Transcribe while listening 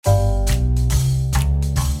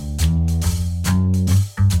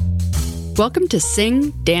Welcome to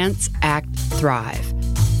Sing, Dance, Act, Thrive,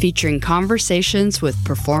 featuring conversations with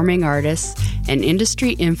performing artists and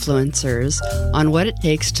industry influencers on what it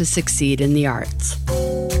takes to succeed in the arts.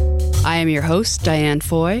 I am your host, Diane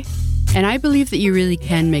Foy, and I believe that you really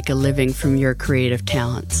can make a living from your creative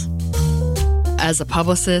talents. As a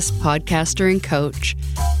publicist, podcaster, and coach,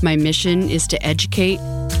 my mission is to educate,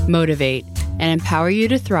 motivate, and empower you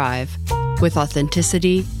to thrive with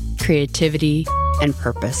authenticity, creativity, and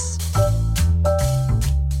purpose.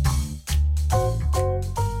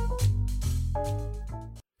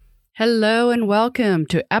 Hello and welcome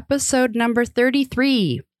to episode number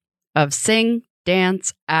 33 of Sing,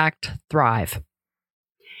 Dance, Act, Thrive.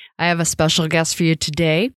 I have a special guest for you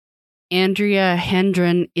today. Andrea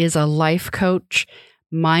Hendron is a life coach,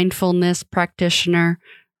 mindfulness practitioner,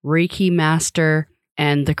 Reiki Master,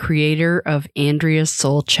 and the creator of Andrea's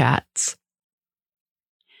Soul Chats.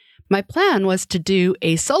 My plan was to do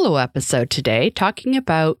a solo episode today talking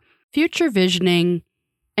about future visioning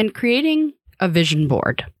and creating a vision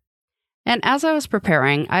board. And as I was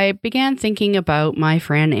preparing, I began thinking about my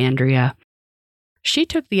friend Andrea. She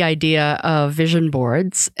took the idea of vision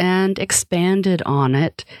boards and expanded on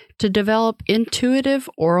it to develop intuitive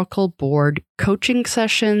oracle board coaching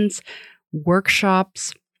sessions,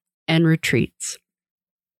 workshops, and retreats.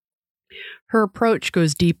 Her approach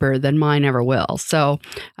goes deeper than mine ever will, so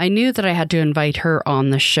I knew that I had to invite her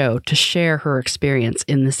on the show to share her experience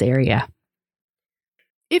in this area.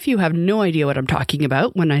 If you have no idea what I'm talking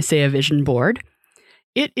about when I say a vision board,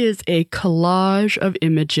 it is a collage of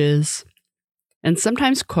images and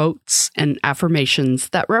sometimes quotes and affirmations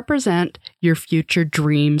that represent your future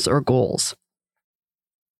dreams or goals.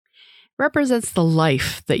 It represents the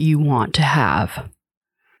life that you want to have.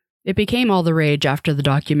 It became all the rage after the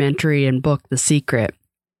documentary and book The Secret.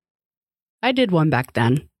 I did one back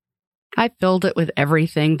then. I filled it with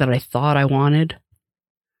everything that I thought I wanted.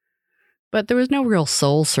 But there was no real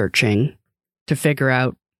soul searching to figure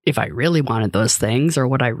out if I really wanted those things or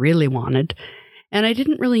what I really wanted. And I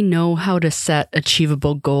didn't really know how to set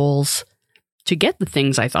achievable goals to get the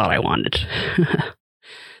things I thought I wanted.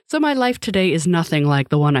 So my life today is nothing like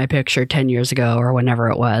the one I pictured 10 years ago or whenever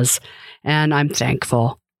it was. And I'm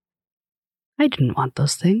thankful. I didn't want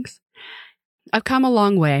those things. I've come a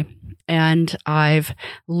long way, and I've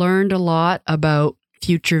learned a lot about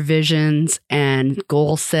future visions and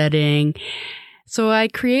goal setting. So I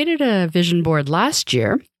created a vision board last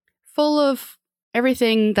year full of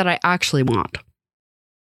everything that I actually want.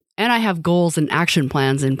 And I have goals and action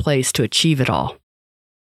plans in place to achieve it all.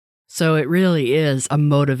 So it really is a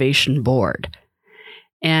motivation board.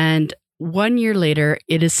 And 1 year later,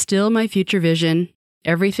 it is still my future vision,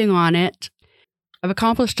 everything on it. I've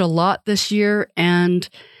accomplished a lot this year, and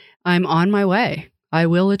I'm on my way. I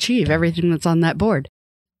will achieve everything that's on that board.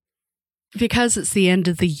 Because it's the end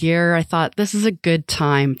of the year, I thought this is a good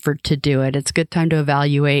time to do it. It's a good time to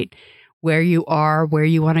evaluate where you are, where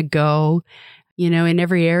you want to go, in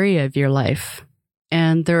every area of your life.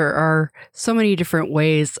 And there are so many different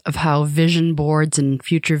ways of how vision boards and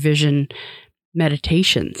future vision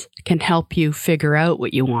meditations can help you figure out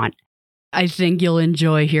what you want. I think you'll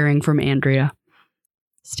enjoy hearing from Andrea.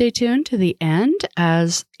 Stay tuned to the end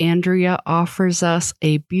as Andrea offers us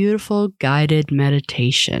a beautiful guided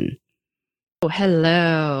meditation. Oh,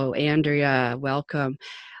 hello, Andrea. Welcome.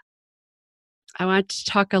 I want to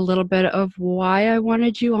talk a little bit of why I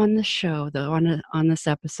wanted you on the show, on this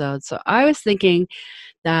episode. So I was thinking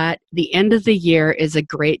that the end of the year is a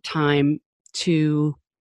great time to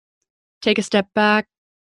take a step back,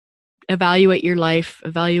 evaluate your life,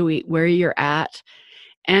 evaluate where you're at,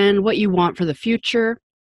 and what you want for the future.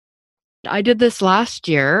 I did this last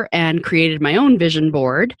year and created my own vision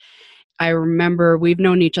board. I remember we've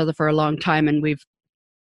known each other for a long time, and we've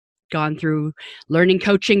gone through learning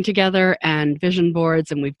coaching together and vision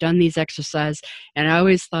boards, and we've done these exercises. And I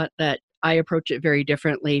always thought that I approach it very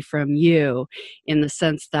differently from you, in the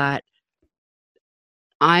sense that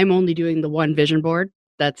I'm only doing the one vision board.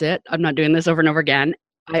 That's it. I'm not doing this over and over again.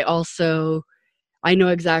 I know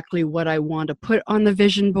exactly what I want to put on the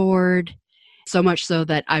vision board. So much so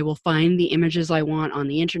that I will find the images I want on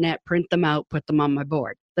the internet, print them out, put them on my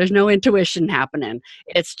board. There's no intuition happening.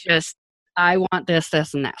 It's just, I want this,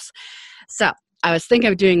 this, and this. So I was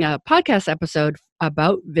thinking of doing a podcast episode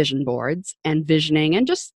about vision boards and visioning and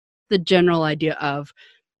just the general idea of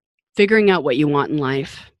figuring out what you want in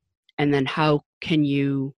life, and then how can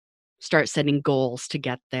you start setting goals to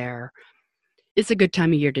get there. It's a good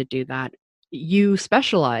time of year to do that. You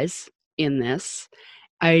specialize in this.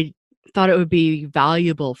 I thought it would be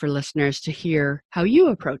valuable for listeners to hear how you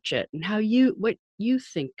approach it and what you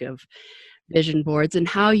think of vision boards and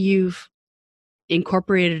how you've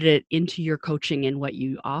incorporated it into your coaching and what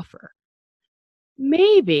you offer.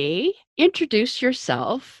 Maybe introduce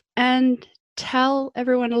yourself and tell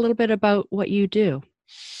everyone a little bit about what you do.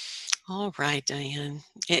 All right, Diane.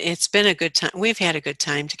 It's been a good time. We've had a good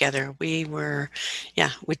time together. We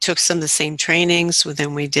took some of the same trainings,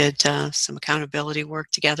 then we did some accountability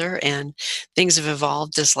work together, and things have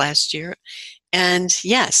evolved this last year. And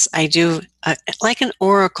yes, I do like an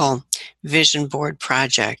Oracle vision board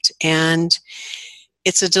project. And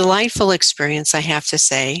it's a delightful experience, I have to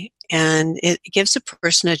say. And it gives a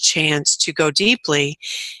person a chance to go deeply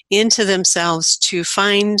into themselves to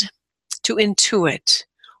intuit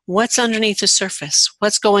what's underneath the surface,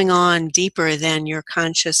 what's going on deeper than your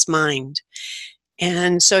conscious mind.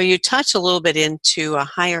 And so you touch a little bit into a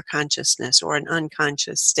higher consciousness or an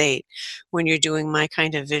unconscious state when you're doing my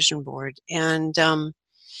kind of vision board. And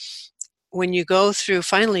when you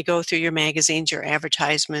finally go through your magazines, your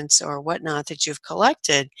advertisements, or whatnot that you've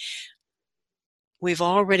collected, we've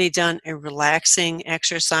already done a relaxing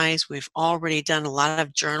exercise. We've already done a lot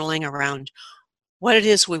of journaling around what it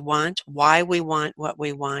is we want, why we want what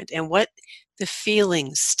we want, and what the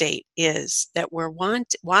feeling state is that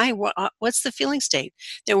what's the feeling state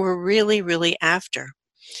that we're really, really after.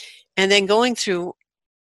 And then going through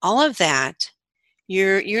all of that,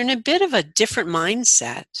 you're in a bit of a different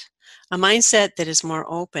mindset, a mindset that is more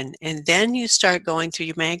open. And then you start going through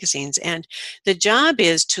your magazines. And the job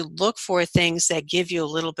is to look for things that give you a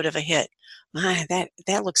little bit of a hit.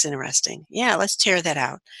 That looks interesting. Yeah, let's tear that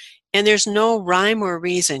out. And there's no rhyme or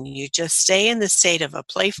reason. You just stay in the state of a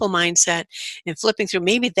playful mindset and flipping through.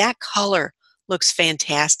 Maybe that color looks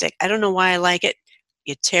fantastic. I don't know why I like it.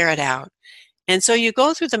 You tear it out. And so you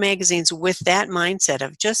go through the magazines with that mindset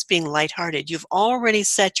of just being lighthearted. You've already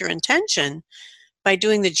set your intention by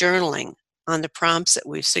doing the journaling on the prompts that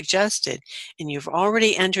we've suggested, and you've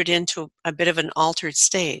already entered into a bit of an altered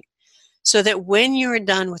state. So that when you're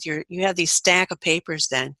done with you have these stack of papers,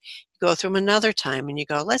 then you go through them another time and you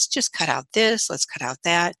go, let's just cut out this, let's cut out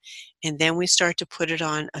that. And then we start to put it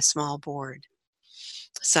on a small board.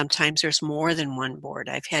 Sometimes there's more than one board.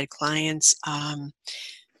 I've had clients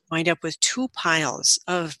wind up with 2 piles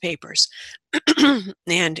of papers.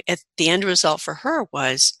 And at the end result for her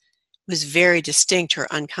was very distinct. Her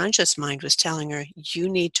unconscious mind was telling her, you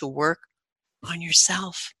need to work on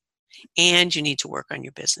yourself and you need to work on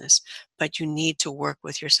your business, but you need to work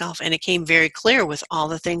with yourself. And it came very clear with all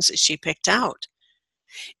the things that she picked out.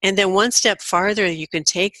 And then one step farther, you can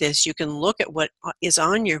take this, you can look at what is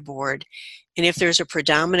on your board. And if there's a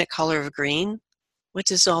predominant color of green, what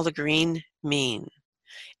does all the green mean?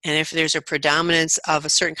 And if there's a predominance of a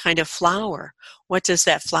certain kind of flower, what does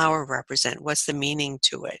that flower represent? What's the meaning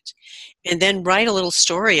to it? And then write a little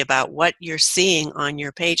story about what you're seeing on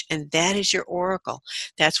your page. And that is your oracle.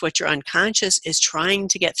 That's what your unconscious is trying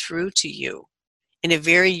to get through to you in a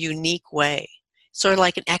very unique way. Sort of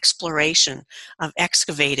like an exploration of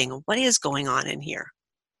excavating what is going on in here.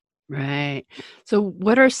 Right. So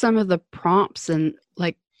what are some of the prompts and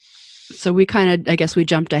so we kind of, I guess we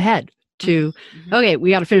jumped ahead to, okay,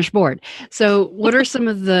 we got to finish board. So what are some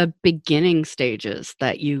of the beginning stages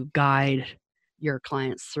that you guide your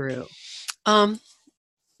clients through?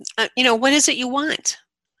 What is it you want?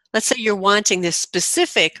 Let's say you're wanting this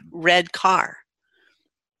specific red car.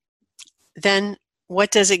 Then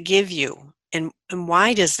what does it give you? And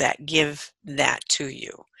why does that give that to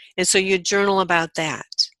you? And so you journal about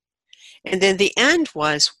that. And then the end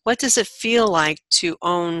was, what does it feel like to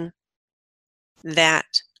own that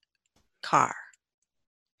car?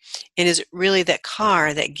 And is it really that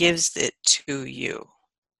car that gives it to you?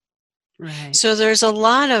 Right. So there's a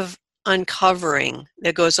lot of uncovering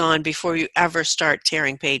that goes on before you ever start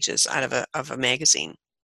tearing pages out of a magazine.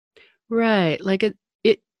 Right. Like it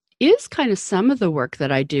is kind of some of the work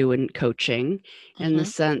that I do in coaching in the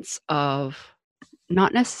sense of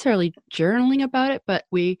not necessarily journaling about it, but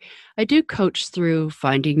I do coach through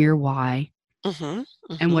finding your why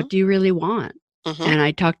and what do you really want. And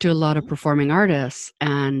I talk to a lot of performing artists,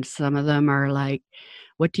 and some of them are like,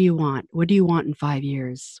 what do you want? What do you want in 5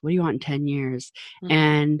 years? What do you want in 10 years?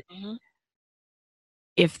 And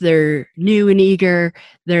if they're new and eager,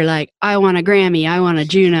 they're like, I want a Grammy, I want a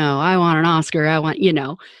Juno, I want an Oscar, I want,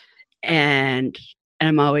 and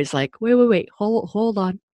I'm always like, wait, hold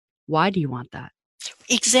on. Why do you want that?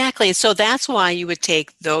 Exactly. So that's why you would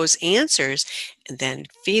take those answers and then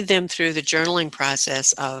feed them through the journaling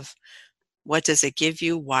process of what does it give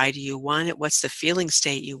you? Why do you want it? What's the feeling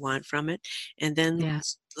state you want from it? And then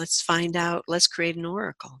let's find out, let's create an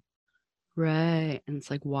oracle. Right. And it's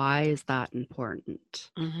like, why is that important?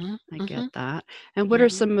 I get that. And what Mm-hmm. are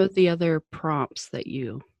some of the other prompts that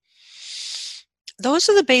you? those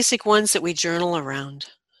are the basic ones that we journal around.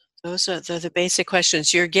 Those are the basic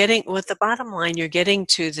questions. You're getting, with the bottom line, you're getting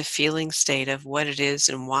to the feeling state of what it is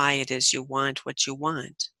and why it is you want what you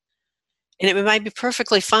want. And it might be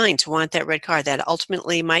perfectly fine to want that red car. That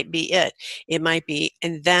ultimately might be it. It might be,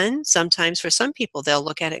 and then sometimes for some people, they'll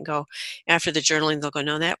look at it and go, after the journaling, they'll go,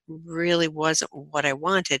 no, that really wasn't what I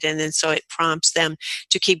wanted. And then so it prompts them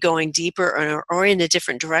to keep going deeper or in a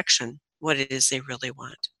different direction, what it is they really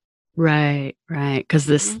want. Right. Because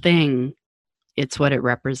this thing, it's what it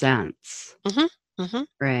represents.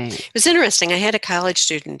 Right. It was interesting. I had a college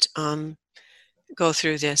student go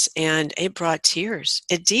through this, and it brought tears.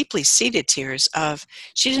 It deeply seated tears of,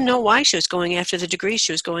 she didn't know why she was going after the degree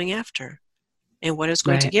she was going after and what it was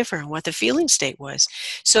going to give her and what the feeling state was.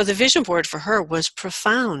 So the vision board for her was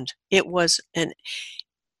profound. It was the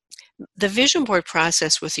vision board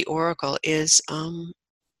process with the Oracle is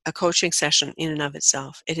a coaching session in and of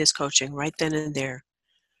itself. It is coaching right then and there.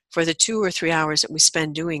 For the 2 or 3 hours that we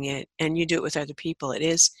spend doing it, and you do it with other people, it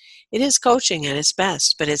is coaching at its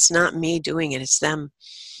best, but it's not me doing it. It's them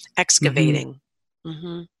excavating.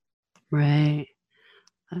 Right.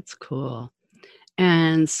 That's cool.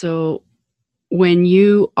 And so when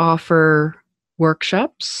you offer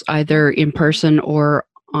workshops, either in person or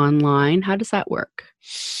online, how does that work?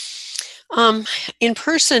 In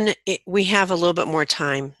person, we have a little bit more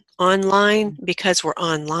time. Online, because we're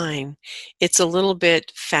online, it's a little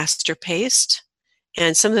bit faster paced.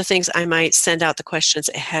 And some of the things, I might send out the questions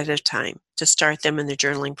ahead of time to start them in the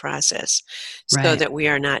journaling process so that we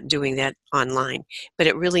are not doing that online. But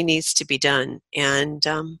it really needs to be done. And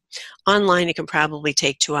online, it can probably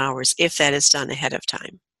take 2 hours if that is done ahead of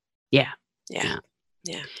time. Yeah.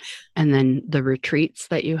 And then the retreats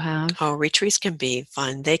that you have? Oh, retreats can be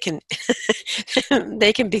fun. They can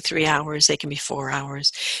they can be 3 hours, they can be 4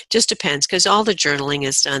 hours. Just depends, because all the journaling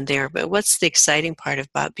is done there. But what's the exciting part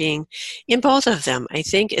about being in both of them, I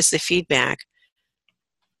think, is the feedback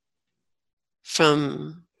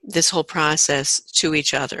from this whole process to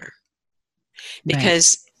each other.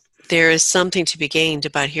 Because there is something to be gained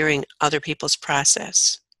about hearing other people's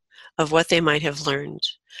process of what they might have learned,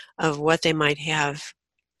 of what they might have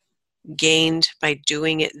gained by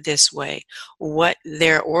doing it this way, what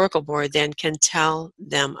their Oracle board then can tell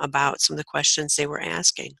them about some of the questions they were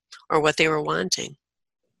asking or what they were wanting.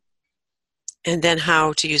 And then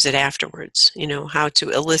how to use it afterwards, how to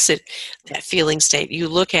elicit that feeling state. You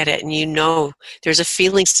look at it and there's a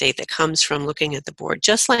feeling state that comes from looking at the board.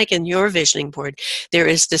 Just like in your visioning board, there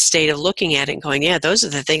is the state of looking at it and going, yeah, those are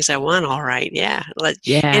the things I want, all right, yeah.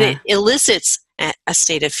 And it elicits a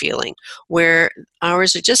state of feeling, where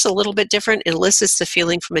ours are just a little bit different. It elicits the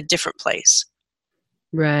feeling from a different place.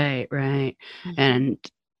 Right. And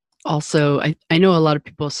also, I know a lot of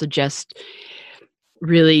people suggest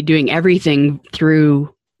really doing everything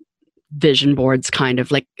through vision boards, kind of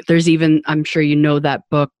like there's even, I'm sure you know that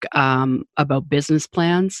book about business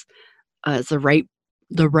plans. It's the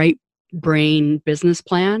right brain business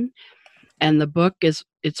plan. And the book it's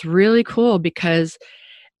really cool because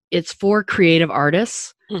it's for creative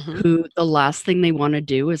artists who the last thing they want to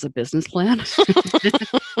do is a business plan.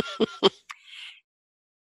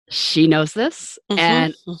 She knows this,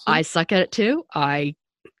 and I suck at it too. I'm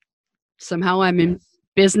in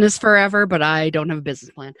business forever, but I don't have a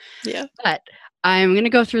business plan. Yeah. But I'm going to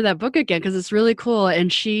go through that book again because it's really cool.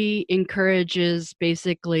 And she encourages,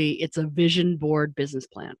 basically, it's a vision board business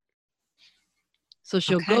plan. So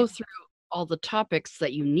she'll go through all the topics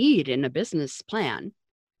that you need in a business plan.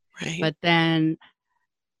 Right. But then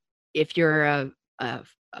if you're a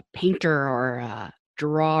painter or a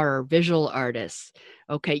drawer or visual artist,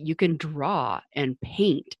 you can draw and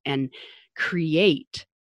paint and create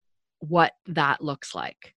what that looks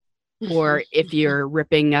like. Or if you're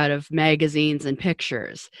ripping out of magazines and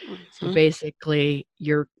pictures. So basically,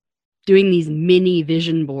 you're doing these mini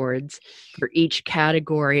vision boards for each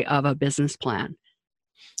category of a business plan.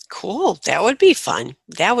 Cool. That would be fun.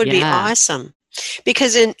 That would be awesome.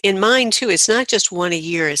 Because in mine, too, it's not just one a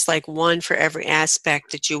year. It's like one for every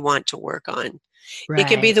aspect that you want to work on. It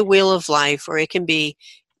can be the wheel of life, or it can be,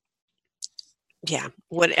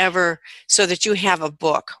 whatever, so that you have a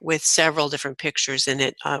book with several different pictures in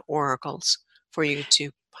it, oracles for you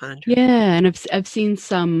to ponder. Yeah, and I've seen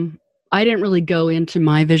some. I didn't really go into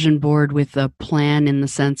my vision board with a plan in the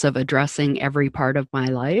sense of addressing every part of my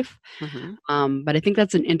life. But I think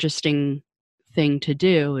that's an interesting thing to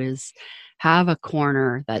do, is have a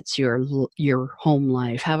corner that's your home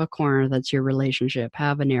life, have a corner that's your relationship,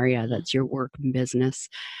 have an area that's your work and business.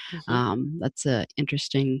 That's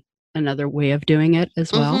another way of doing it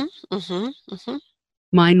as well.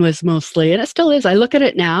 Mine was mostly, and it still is, I look at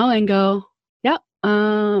it now and go, yeah,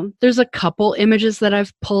 There's a couple images that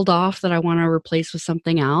I've pulled off that I want to replace with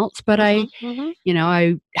something else, but Mm-hmm.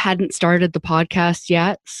 I hadn't started the podcast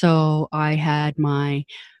yet. So I had my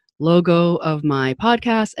logo of my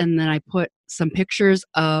podcast, and then I put some pictures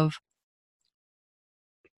of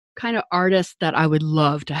kind of artists that I would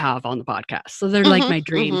love to have on the podcast. So they're like Mm-hmm. my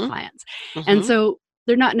dream Mm-hmm. clients. And Mm-hmm. so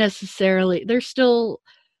they're not necessarily, they're still,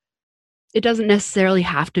 it doesn't necessarily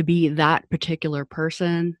have to be that particular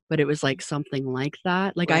person, but it was like something like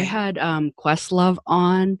that. Like I Right. had Questlove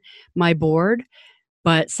on my board,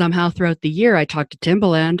 but somehow throughout the year I talked to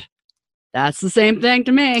Timbaland. That's the same thing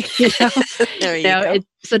to me, There you go.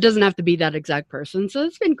 So it doesn't have to be that exact person. So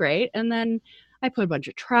it's been great. And then I put a bunch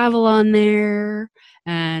of travel on there,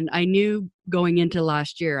 and I knew going into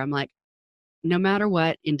last year, I'm like, no matter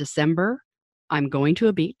what, in December, I'm going to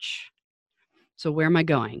a beach. So where am I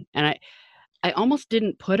going? And I almost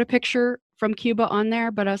didn't put a picture from Cuba on there,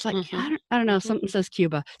 but I was like, Mm-hmm. I don't know, Mm-hmm. something says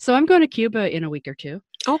Cuba. So I'm going to Cuba in a week or two.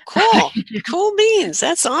 Oh, cool. Cool beans.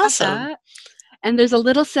 That's Have awesome. that. And there's a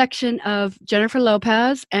little section of Jennifer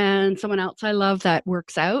Lopez and someone else I love that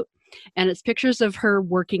works out. And it's pictures of her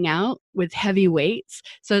working out with heavy weights.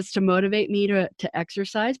 So it's to motivate me to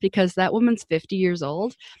exercise, because that woman's 50 years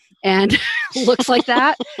old and looks like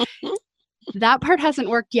that. That part hasn't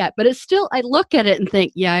worked yet, but it's still, I look at it and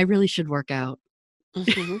think, yeah, I really should work out.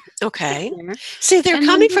 Mm-hmm. Okay. Yeah. See, they're And then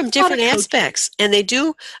coming there's from a lot of different coaching. aspects, and they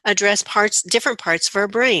do address different parts of our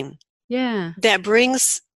brain. Yeah. That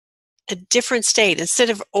brings a different state instead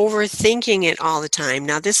of overthinking it all the time.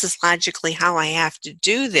 Now, this is logically how I have to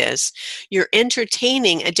do this. You're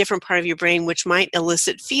entertaining a different part of your brain, which might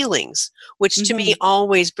elicit feelings, which to me Mm-hmm.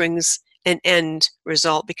 always brings an end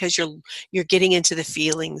result, because you're getting into the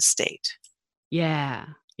feeling state. Yeah.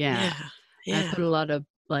 Yeah. Yeah. I Yeah. put a lot of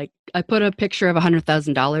I put a picture of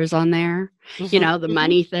 $100,000 on there, Mm-hmm. the Mm-hmm.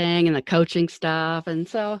 money thing and the coaching stuff. And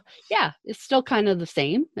so, yeah, it's still kind of the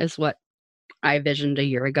same as what I visioned a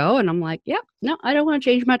year ago. And I'm like, yep, no, I don't want to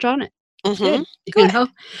change much on it. It's Mm-hmm. good, Good.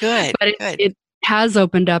 Good. but Good. it has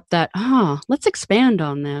opened up that, let's expand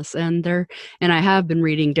on this. And I have been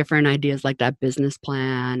reading different ideas like that business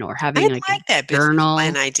plan or I having like a like that business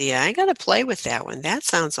plan journal. idea. I got to play with that one. That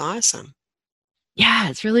sounds awesome. Yeah,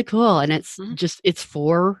 it's really cool. And it's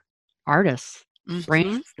for artists, brands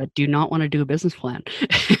Mm-hmm. that do not want to do a business plan.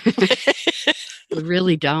 We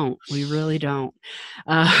really don't. We really don't.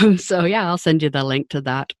 So yeah, I'll send you the link to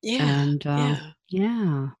that. Yeah. And Yeah.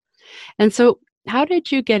 yeah. And so how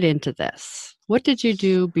did you get into this? What did you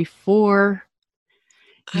do before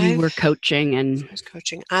you I've were coaching and First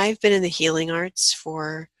coaching. I've been in the healing arts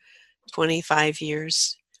for 25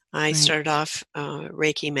 years. I right. started off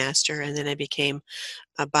Reiki Master, and then I became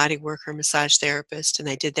a body worker, massage therapist, and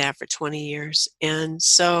I did that for 20 years. And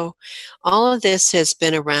so all of this has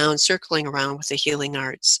been around, circling around with the healing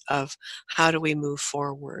arts of how do we move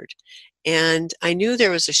forward. And I knew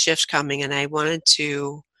there was a shift coming, and I wanted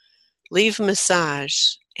to leave massage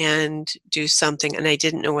and do something, and I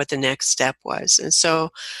didn't know what the next step was. And so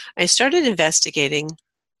I started investigating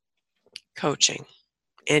coaching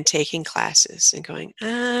and taking classes and going,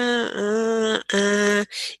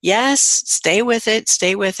 yes, stay with it,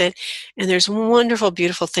 stay with it. And there's wonderful,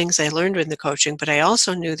 beautiful things I learned in the coaching, but I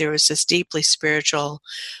also knew there was this deeply spiritual,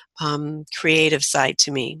 creative side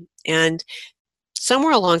to me. And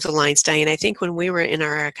somewhere along the lines, Diane, I think when we were in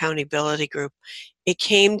our accountability group, it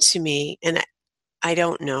came to me, and I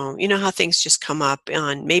don't know. You know how things just come up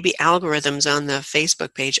on maybe algorithms on the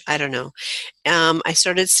Facebook page? I don't know. I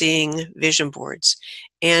started seeing vision boards,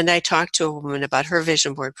 and I talked to a woman about her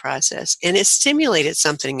vision board process, and it stimulated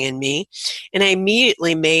something in me. And I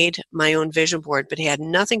immediately made my own vision board, but it had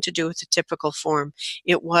nothing to do with the typical form.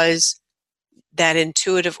 It was that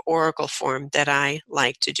intuitive oracle form that I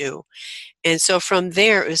like to do. And so from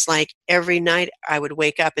there, it was like every night I would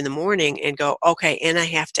wake up in the morning and go, okay, and I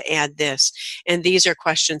have to add this. And these are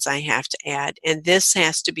questions I have to add. And this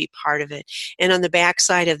has to be part of it. And on the back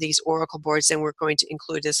side of these oracle boards, then we're going to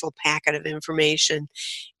include this little packet of information.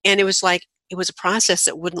 And it was like, it was a process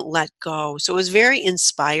that wouldn't let go. So it was very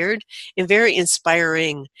inspired and very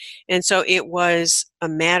inspiring. And so it was a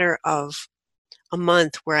matter of a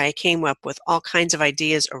month where I came up with all kinds of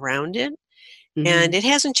ideas around it, Mm-hmm. and it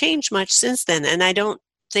hasn't changed much since then, and I don't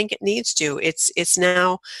think it needs to. It's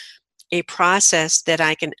now a process that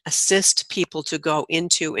I can assist people to go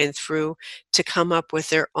into and through to come up with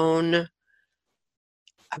their own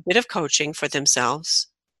a bit of coaching for themselves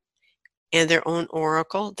and their own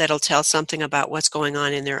oracle that'll tell something about what's going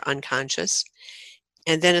on in their unconscious,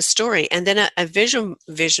 and then a story, and then a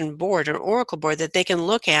vision board, an oracle board that they can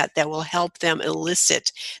look at that will help them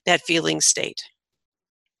elicit that feeling state.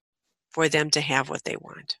 for them to have what they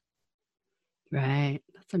want. Right.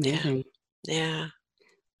 That's amazing. Yeah.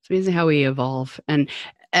 It's amazing how we evolve. And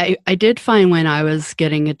I did find when I was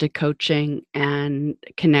getting into coaching and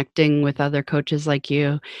connecting with other coaches like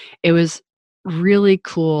you, it was really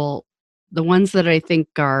cool. The ones that I think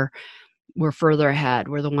were further ahead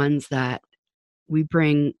were the ones that we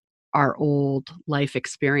bring our old life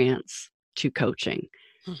experience to coaching.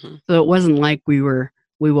 Mm-hmm. So it wasn't like we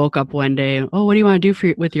woke up one day and, oh, what do you want to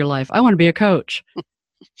do with your life? I want to be a coach.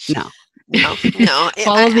 No. No.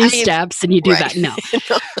 Follow these steps and you do right. that. No.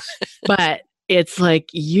 No. But it's like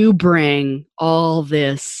you bring all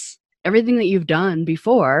this, everything that you've done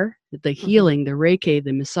before, the healing, the Reiki,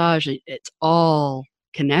 the massage, it's all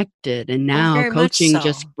connected. And now very much coaching so.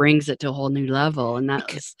 just brings it to a whole new level. And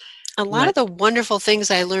that was a lot of the wonderful things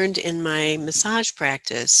I learned in my massage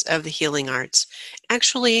practice of the healing arts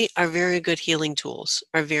actually are very good healing tools,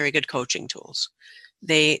 are very good coaching tools.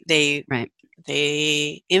 They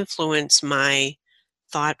influence my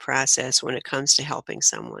thought process when it comes to helping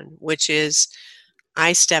someone, which is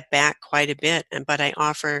I step back quite a bit, but I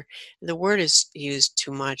offer, the word is used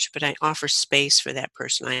too much, but I offer space for that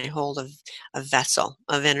person. I hold a vessel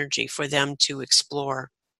of energy for them to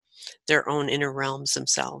explore their own inner realms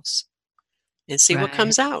themselves and see what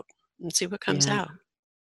comes out out.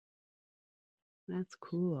 That's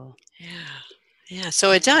cool. Yeah.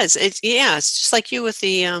 So it does. It's just like you with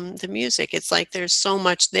the music. It's like there's so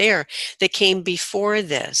much there that came before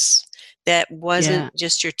this that wasn't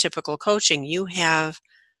just your typical coaching. You have,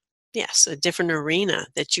 a different arena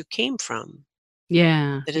that you came from.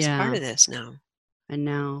 Yeah. That is part of this now. And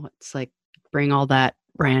now it's like bring all that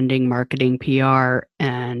branding, marketing, PR,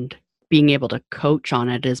 and being able to coach on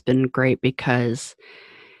it has been great because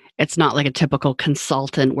it's not like a typical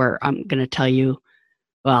consultant where I'm going to tell you,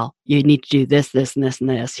 well, you need to do this, this, and this, and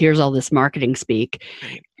this. Here's all this marketing speak.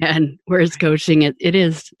 Right. And whereas coaching, it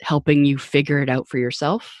is helping you figure it out for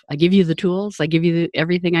yourself. I give you the tools. I give you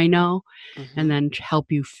everything I know, and then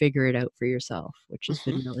help you figure it out for yourself, which has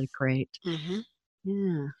been really great.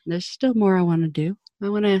 Yeah. There's still more I want to do. I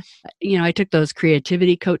want to, I took those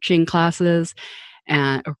creativity coaching classes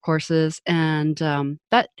or courses, and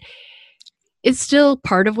that is still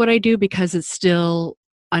part of what I do because it's still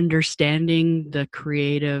understanding the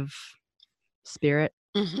creative spirit.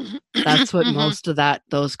 That's what most of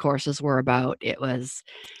those courses were about. It was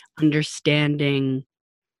understanding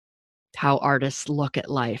how artists look at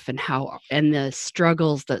life and the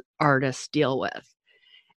struggles that artists deal with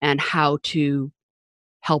and how to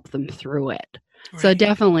help them through it. Right. So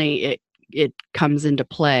definitely it comes into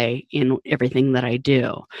play in everything that I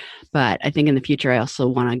do. But I think in the future, I also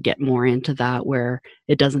want to get more into that where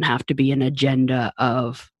it doesn't have to be an agenda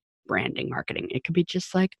of branding, marketing. It could be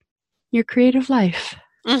just like your creative life.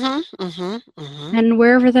 And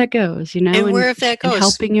wherever that goes, and wherever that goes. And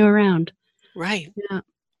helping you around. Right. Yeah.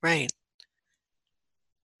 Right.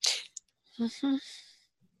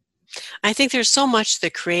 I think there's so much the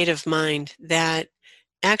creative mind that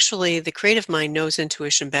actually the creative mind knows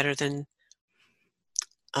intuition better than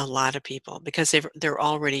a lot of people because they're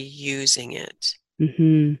already using it.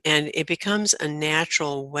 And it becomes a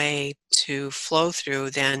natural way to flow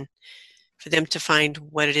through then for them to find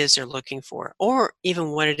what it is they're looking for or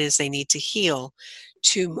even what it is they need to heal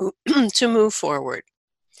to move forward.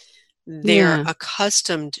 They're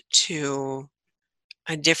accustomed to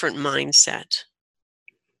a different mindset.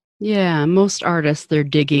 Yeah, most artists, they're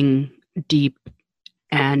digging deep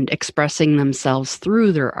and expressing themselves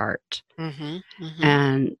through their art.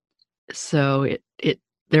 And so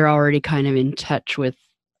they're already kind of in touch with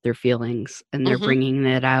their feelings and they're bringing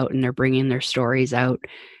that out and they're bringing their stories out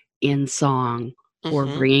in song or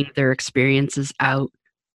bringing their experiences out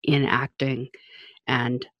in acting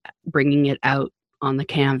and bringing it out on the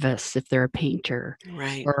canvas if they're a painter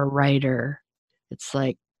or a writer. It's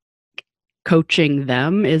like coaching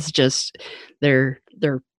them is just their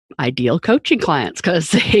ideal coaching clients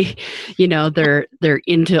because they they're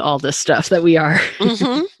into all this stuff that we are.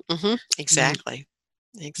 Exactly.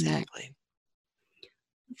 That's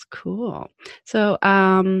cool. So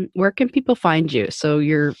where can people find you? So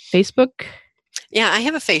your Facebook? I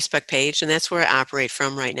have a Facebook page and that's where I operate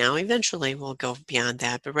from right now. Eventually we'll go beyond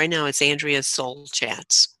that, but right now it's Andrea's Soul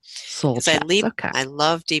Chats. I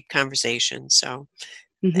love deep conversation, so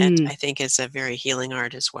that I think is a very healing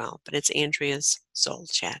art as well, but it's Andrea's Soul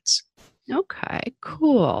Chats. Okay,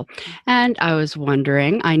 cool. And I was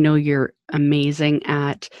wondering, I know you're amazing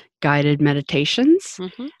at guided meditations.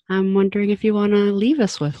 I'm wondering if you want to leave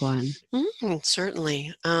us with one.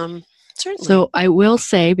 Certainly. So I will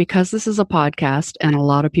say, because this is a podcast and a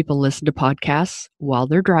lot of people listen to podcasts while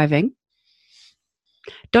they're driving,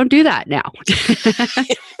 Don't do that now.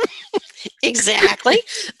 Exactly.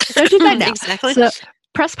 Don't do that now. Exactly. So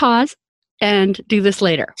press pause and do this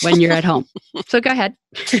later when you're at home. So go ahead.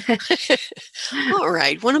 All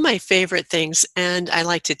right. One of my favorite things, and I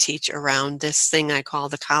like to teach around this thing I call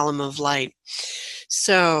the column of light.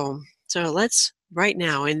 So let's, right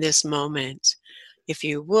now in this moment, if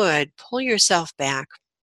you would, pull yourself back.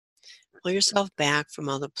 Pull yourself back from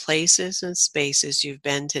all the places and spaces you've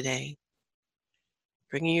been today.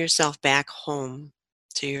 Bringing yourself back home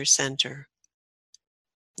to your center.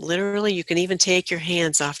 Literally, you can even take your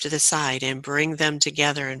hands off to the side and bring them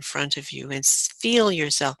together in front of you and feel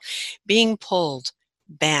yourself being pulled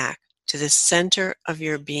back to the center of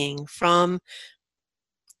your being from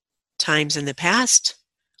times in the past,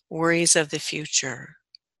 worries of the future,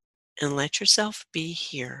 and let yourself be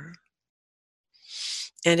here.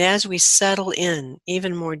 And as we settle in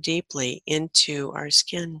even more deeply into our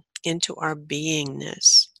skin, into our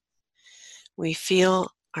beingness, we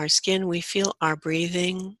feel our skin, we feel our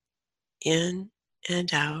breathing in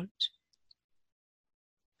and out.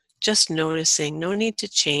 Just noticing, no need to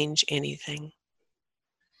change anything.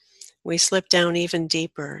 We slip down even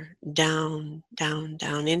deeper, down, down,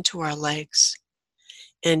 down into our legs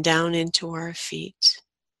and down into our feet.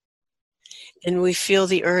 And we feel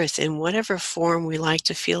the earth in whatever form we like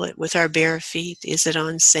to feel it with our bare feet. Is it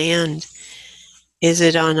on sand? Is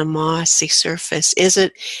it on a mossy surface? Is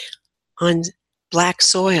it on black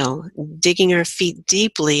soil, digging our feet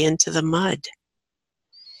deeply into the mud?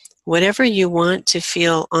 Whatever you want to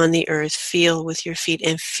feel on the earth, feel with your feet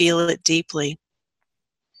and feel it deeply.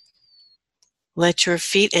 Let your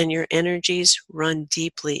feet and your energies run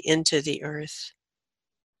deeply into the earth,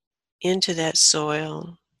 into that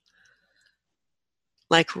soil,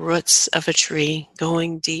 like roots of a tree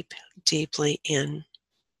going deep, deeply in.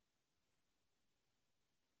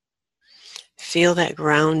 Feel that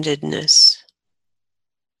groundedness.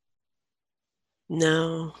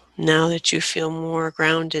 Now that you feel more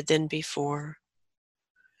grounded than before,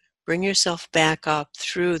 bring yourself back up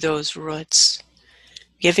through those roots,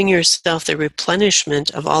 giving yourself the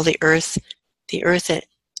replenishment of all the earth that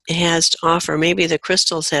has to offer. Maybe the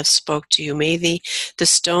crystals have spoke to you. Maybe the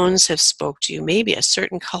stones have spoke to you. Maybe a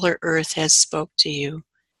certain color earth has spoke to you.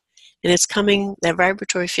 And it's coming, that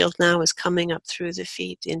vibratory field now is coming up through the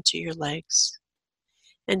feet into your legs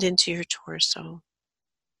and into your torso.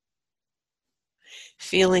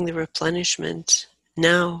 Feeling the replenishment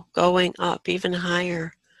now going up even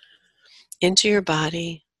higher into your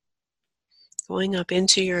body, going up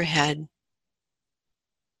into your head,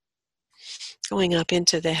 going up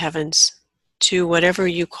into the heavens, to whatever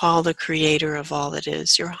you call the creator of all that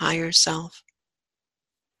is, your higher self.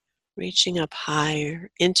 Reaching up higher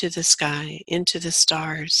into the sky, into the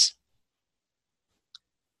stars,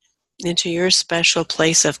 into your special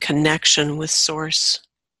place of connection with Source.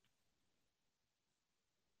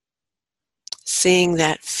 Seeing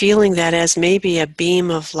that, feeling that as maybe a beam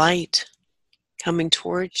of light coming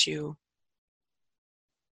towards you,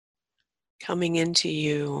 coming into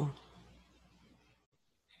you,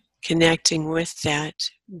 connecting with that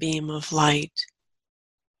beam of light,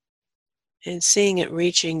 and seeing it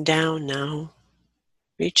reaching down now,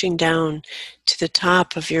 reaching down to the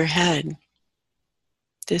top of your head,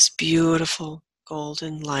 this beautiful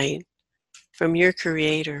golden light from your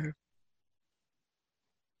Creator,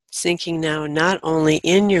 sinking now not only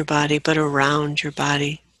in your body but around your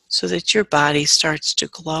body, so that your body starts to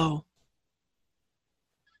glow.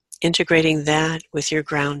 Integrating that with your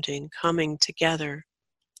grounding, coming together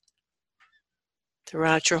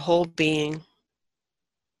throughout your whole being.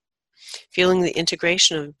 Feeling the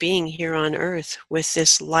integration of being here on earth with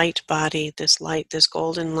this light body, this light, this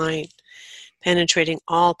golden light, penetrating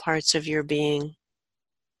all parts of your being.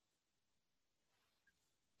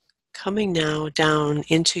 Coming now down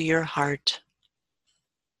into your heart.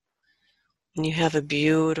 And you have a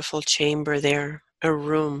beautiful chamber there, a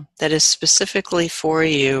room that is specifically for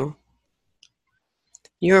you.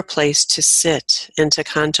 Your place to sit and to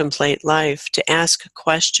contemplate life, to ask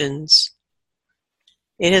questions.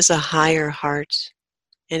 It is a higher heart,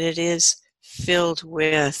 and it is filled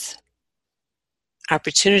with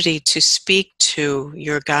opportunity to speak to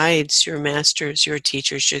your guides, your masters, your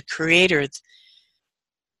teachers, your Creator.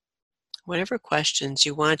 Whatever questions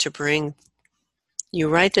you want to bring, you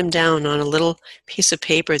write them down on a little piece of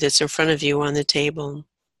paper that's in front of you on the table.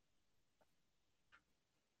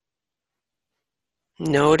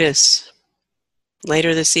 Notice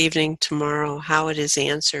later this evening, tomorrow, how it is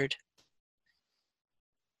answered.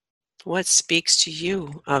 What speaks to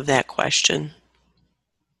you of that question?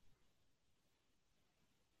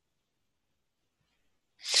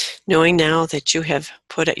 Knowing now that you have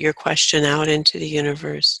put your question out into the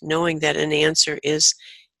universe, knowing that an answer is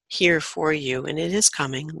here for you, and it is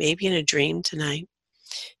coming, maybe in a dream tonight,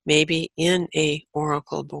 maybe in a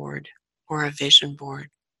oracle board or a vision board,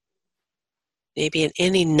 maybe in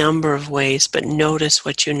any number of ways, but notice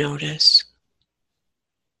what you notice.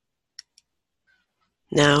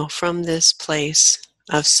 Now, from this place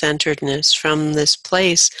of centeredness, from this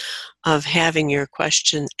place of having your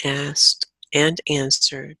question asked and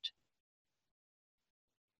answered,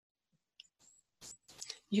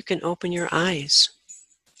 you can open your eyes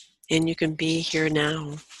and you can be here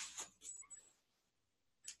now.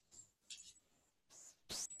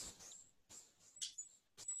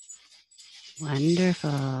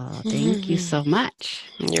 Wonderful. Thank you so much.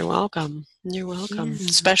 You're welcome. You're welcome.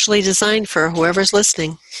 Yeah. Specially designed for whoever's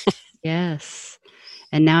listening. Yes.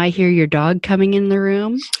 And now I hear your dog coming in the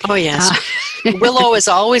room. Oh, yes. Willow is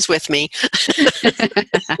always with me.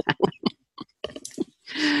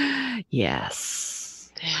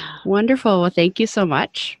 Yes. Wonderful. Well, thank you so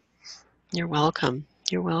much. You're welcome.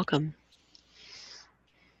 You're welcome.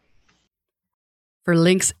 For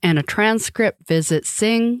links and a transcript, visit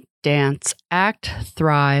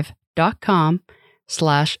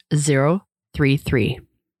singdanceactthrive.com/033.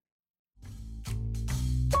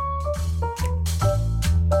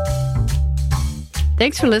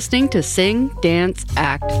 Thanks for listening to Sing, Dance,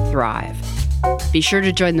 Act, Thrive. Be sure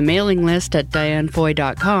to join the mailing list at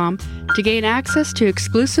dianefoy.com to gain access to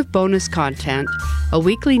exclusive bonus content, a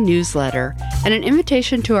weekly newsletter, and an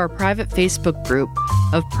invitation to our private Facebook group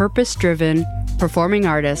of purpose-driven performing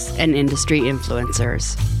artists and industry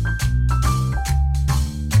influencers.